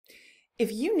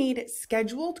If you need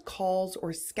scheduled calls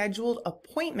or scheduled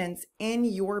appointments in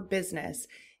your business,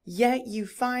 yet you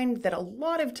find that a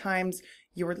lot of times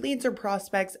your leads or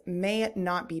prospects may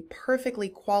not be perfectly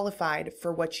qualified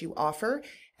for what you offer,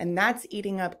 and that's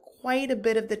eating up quite a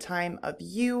bit of the time of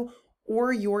you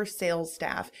or your sales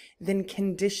staff, then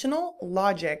conditional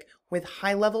logic with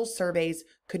high-level surveys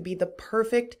could be the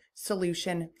perfect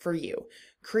solution for you.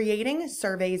 Creating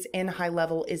surveys in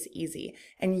Highlevel is easy,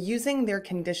 and using their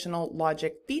conditional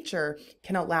logic feature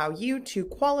can allow you to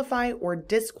qualify or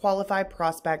disqualify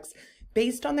prospects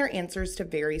based on their answers to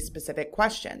very specific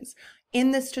questions.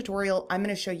 In this tutorial, I'm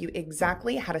going to show you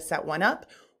exactly how to set one up,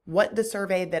 what the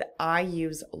survey that I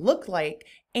use look like,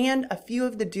 and a few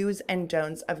of the do's and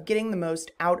don'ts of getting the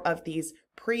most out of these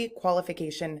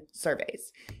pre-qualification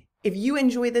surveys. If you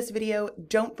enjoy this video,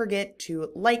 don't forget to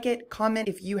like it, comment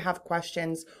if you have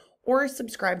questions, or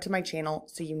subscribe to my channel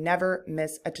so you never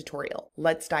miss a tutorial.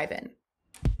 Let's dive in.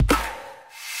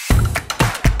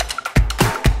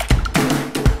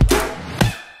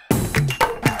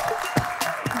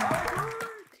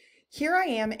 Here I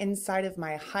am inside of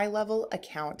my Highlevel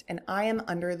account, and I am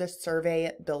under the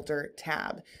Survey Builder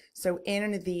tab. So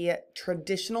in the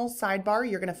traditional sidebar,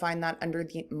 you're going to find that under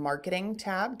the Marketing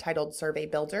tab titled Survey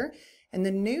Builder. In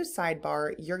the new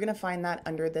sidebar, you're going to find that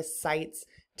under the Sites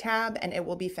tab, and it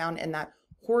will be found in that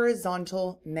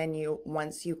horizontal menu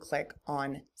once you click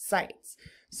on Sites.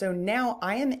 So now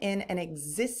I am in an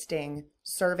existing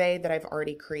survey that I've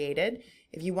already created.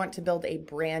 If you want to build a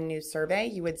brand new survey,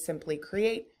 you would simply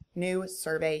create New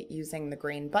Survey using the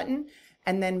green button,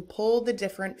 and then pull the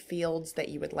different fields that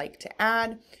you would like to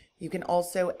add. You can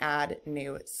also add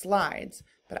new slides,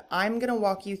 but I'm going to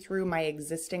walk you through my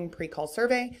existing pre-call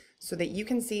survey so that you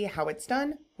can see how it's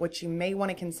done, what you may want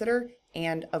to consider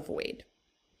and avoid.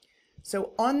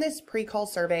 So on this pre-call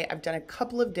survey, I've done a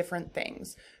couple of different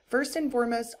things. First and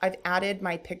foremost, I've added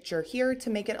my picture here to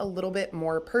make it a little bit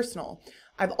more personal.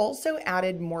 I've also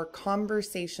added more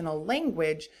conversational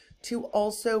language to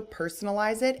also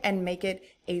personalize it and make it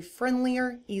a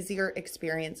friendlier, easier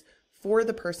experience for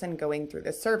the person going through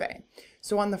this survey.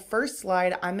 So on the first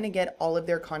slide, I'm going to get all of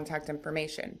their contact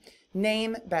information: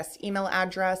 name, best email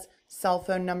address, cell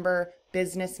phone number,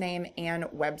 business name, and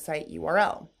website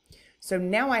URL. So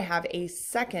now I have a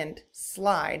second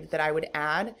slide that I would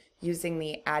add using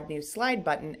the Add New Slide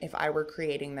button if I were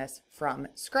creating this from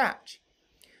scratch.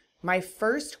 My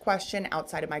first question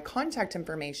outside of my contact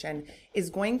information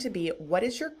is going to be, what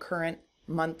is your current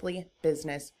monthly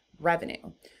business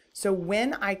revenue? So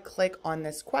when I click on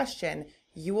this question,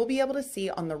 you will be able to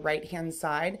see on the right-hand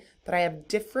side that I have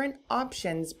different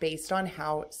options based on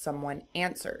how someone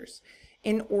answers.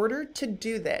 In order to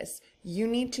do this, you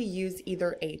need to use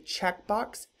either a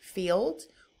checkbox field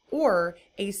or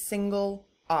a single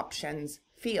options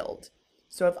field.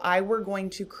 So if I were going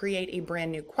to create a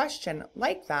brand new question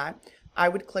like that, I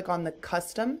would click on the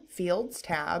Custom Fields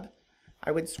tab.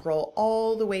 I would scroll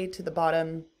all the way to the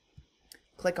bottom,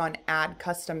 click on Add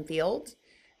Custom Field,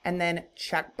 and then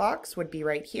checkbox would be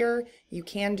right here. You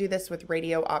can do this with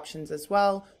radio options as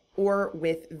well, or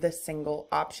with the single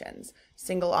options.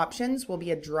 Single options will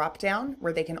be a drop down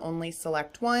where they can only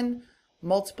select one.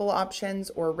 Multiple options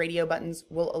or radio buttons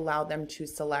will allow them to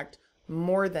select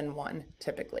more than one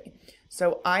typically.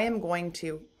 So I am going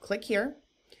to click here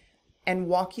and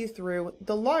walk you through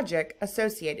the logic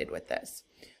associated with this.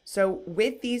 So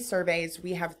with these surveys,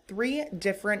 we have three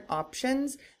different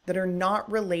options that are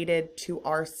not related to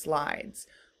our slides.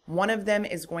 One of them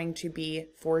is going to be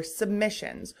for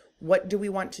submissions. What do we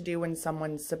want to do when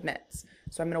someone submits?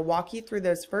 So I'm going to walk you through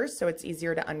those first so it's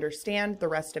easier to understand the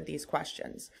rest of these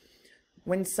questions.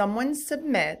 When someone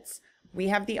submits, we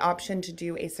have the option to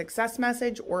do a success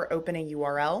message or open a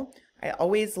URL. I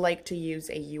always like to use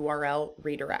a URL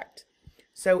redirect.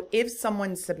 So if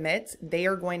someone submits, they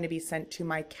are going to be sent to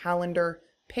my calendar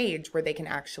page where they can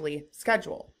actually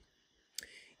schedule.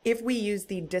 If we use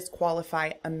the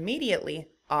disqualify immediately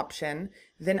option,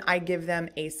 then I give them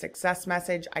a success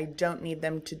message. I don't need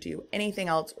them to do anything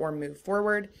else or move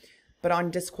forward. But on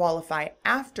disqualify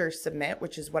after submit,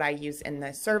 which is what I use in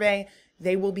this survey,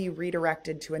 they will be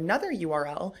redirected to another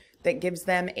URL that gives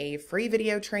them a free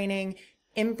video training,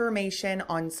 information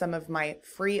on some of my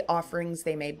free offerings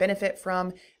they may benefit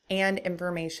from, and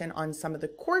information on some of the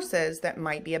courses that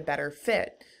might be a better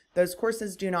fit. Those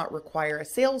courses do not require a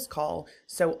sales call,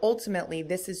 so ultimately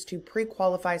this is to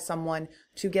pre-qualify someone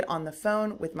to get on the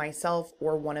phone with myself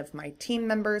or one of my team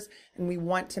members, and we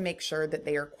want to make sure that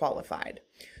they are qualified.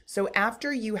 So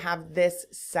after you have this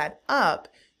set up,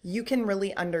 you can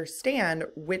really understand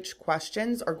which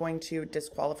questions are going to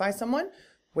disqualify someone,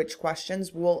 which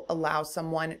questions will allow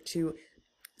someone to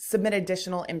submit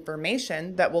additional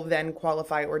information that will then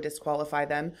qualify or disqualify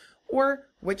them, or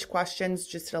which questions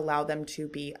just allow them to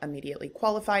be immediately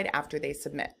qualified after they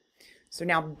submit. So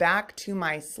now back to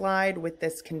my slide with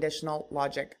this conditional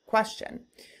logic question.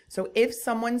 So if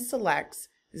someone selects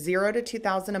 0 to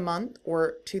 2,000 a month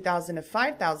or 2,000 to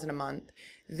 5,000 a month,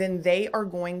 then they are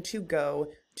going to go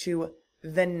to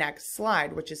the next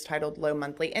slide, which is titled Low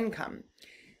Monthly Income.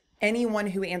 Anyone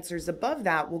who answers above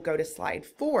that will go to slide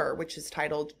 4, which is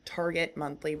titled Target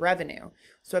Monthly Revenue.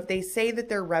 So if they say that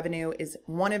their revenue is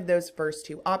one of those first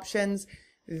two options,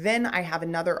 then I have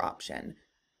another option.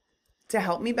 To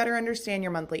help me better understand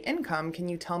your monthly income, can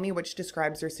you tell me which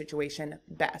describes your situation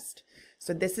best?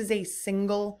 So this is a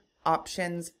single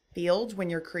options field when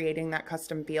you're creating that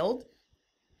custom field.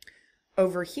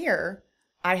 Over here,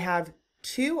 I have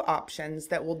two options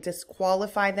that will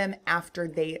disqualify them after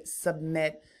they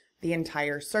submit the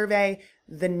entire survey.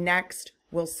 The next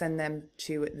will send them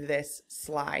to this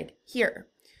slide here.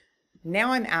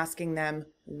 Now I'm asking them,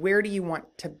 where do you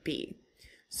want to be?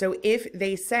 So if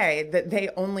they say that they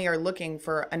only are looking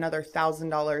for another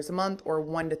 $1,000 a month or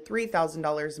 $1,000 to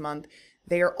 $3,000 a month,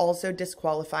 they are also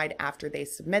disqualified after they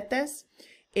submit this.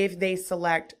 If they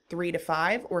select 3 to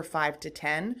 5 or 5 to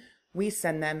 10, we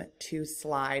send them to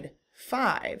slide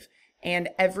 5, and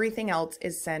everything else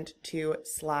is sent to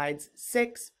slides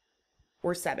 6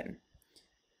 or 7.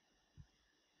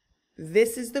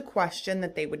 This is the question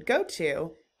that they would go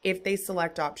to if they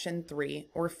select option 3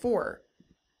 or 4.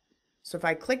 So if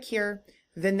I click here,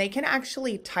 then they can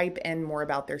actually type in more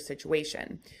about their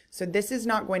situation. So this is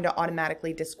not going to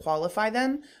automatically disqualify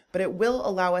them, but it will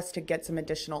allow us to get some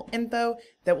additional info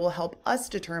that will help us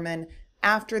determine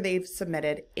after they've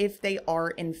submitted if they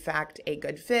are in fact a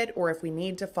good fit, or if we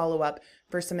need to follow up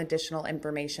for some additional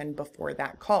information before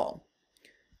that call.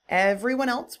 Everyone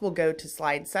else will go to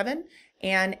slide 7,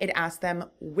 and it asks them,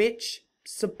 which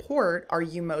support are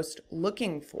you most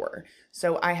looking for?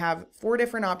 So I have 4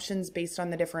 different options based on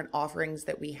the different offerings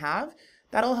that we have.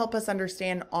 That'll help us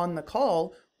understand on the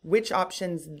call which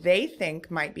options they think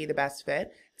might be the best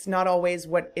fit. It's not always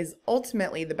what is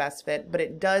ultimately the best fit, but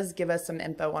it does give us some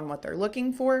info on what they're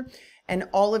looking for. And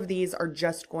all of these are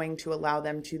just going to allow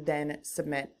them to then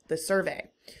submit the survey.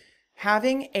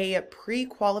 Having a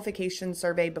pre-qualification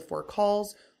survey before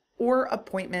calls or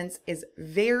appointments is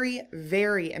very,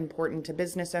 very important to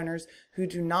business owners who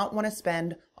do not want to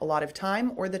spend a lot of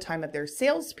time or the time of their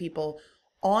salespeople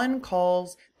on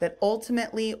calls that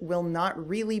ultimately will not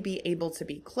really be able to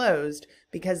be closed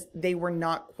because they were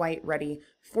not quite ready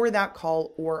for that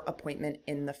call or appointment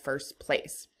in the first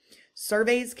place.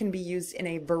 Surveys can be used in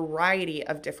a variety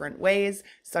of different ways,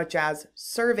 such as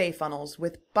survey funnels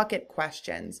with bucket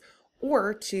questions,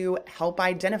 or to help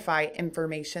identify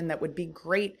information that would be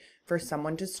great for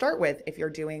someone to start with if you're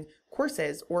doing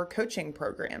courses or coaching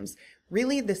programs.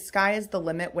 Really, the sky is the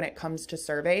limit when it comes to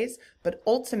surveys, but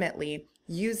ultimately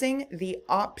using the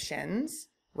options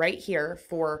right here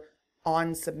for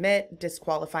on submit,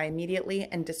 disqualify immediately,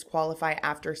 and disqualify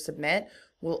after submit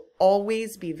will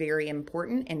always be very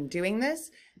important in doing this,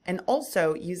 and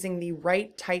also using the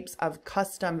right types of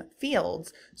custom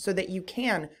fields so that you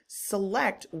can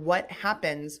select what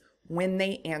happens when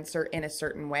they answer in a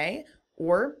certain way,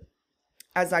 or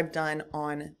as I've done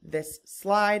on this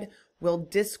slide, will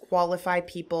disqualify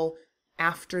people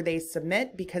after they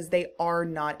submit because they are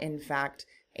not in fact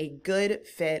a good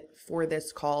fit for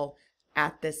this call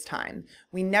at this time.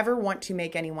 We never want to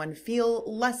make anyone feel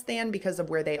less than because of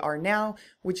where they are now,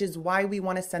 which is why we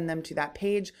want to send them to that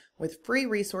page with free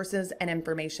resources and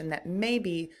information that may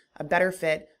be a better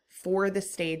fit for the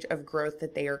stage of growth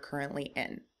that they are currently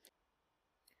in.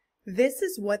 This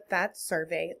is what that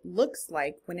survey looks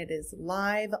like when it is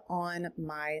live on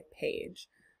my page.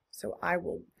 So I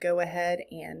will go ahead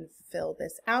and fill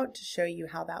this out to show you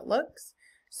how that looks.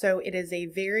 So it is a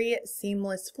very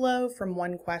seamless flow from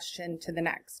one question to the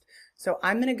next. So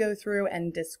I'm going to go through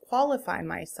and disqualify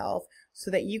myself so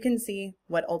that you can see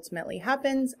what ultimately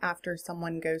happens after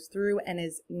someone goes through and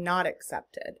is not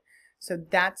accepted. So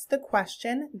that's the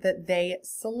question that they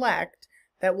select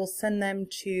that will send them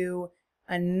to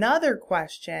another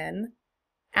question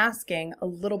asking a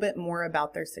little bit more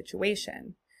about their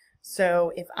situation.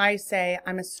 So if I say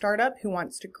I'm a startup who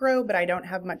wants to grow, but I don't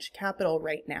have much capital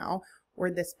right now, or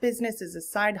this business is a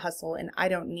side hustle and I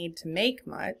don't need to make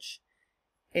much,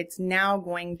 it's now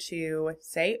going to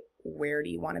say, where do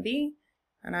you want to be?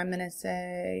 And I'm going to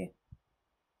say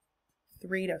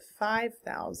 3,000 to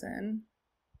 5,000.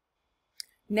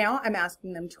 Now I'm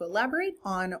asking them to elaborate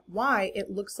on why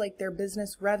it looks like their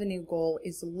business revenue goal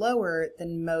is lower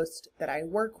than most that I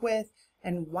work with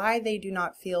and why they do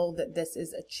not feel that this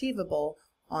is achievable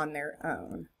on their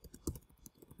own.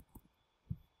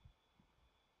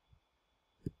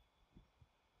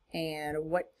 And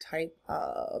what type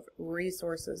of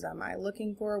resources am I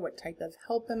looking for? What type of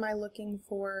help am I looking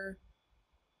for?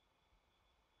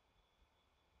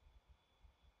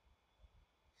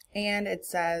 And it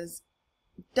says,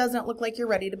 doesn't look like you're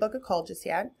ready to book a call just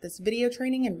yet. This video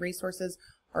training and resources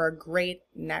are a great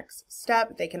next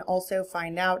step. They can also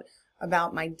find out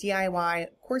about my DIY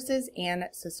courses and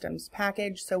systems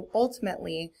package. So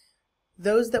ultimately,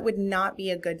 those that would not be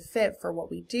a good fit for what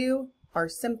we do are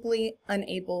simply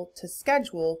unable to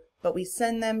schedule, but we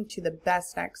send them to the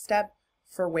best next step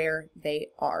for where they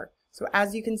are. So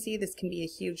as you can see, this can be a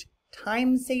huge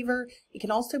time saver. It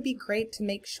can also be great to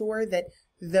make sure that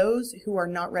those who are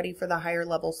not ready for the higher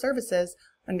level services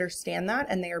understand that,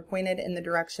 and they are pointed in the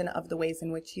direction of the ways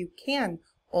in which you can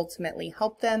ultimately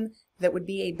help them that would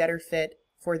be a better fit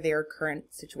for their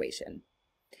current situation.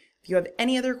 If you have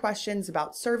any other questions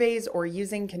about surveys or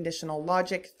using conditional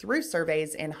logic through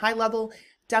surveys in Highlevel,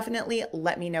 definitely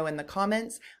let me know in the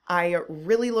comments. I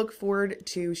really look forward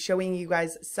to showing you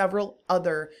guys several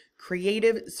other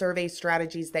creative survey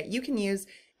strategies that you can use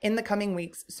in the coming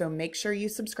weeks, so make sure you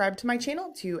subscribe to my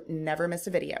channel to never miss a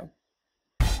video.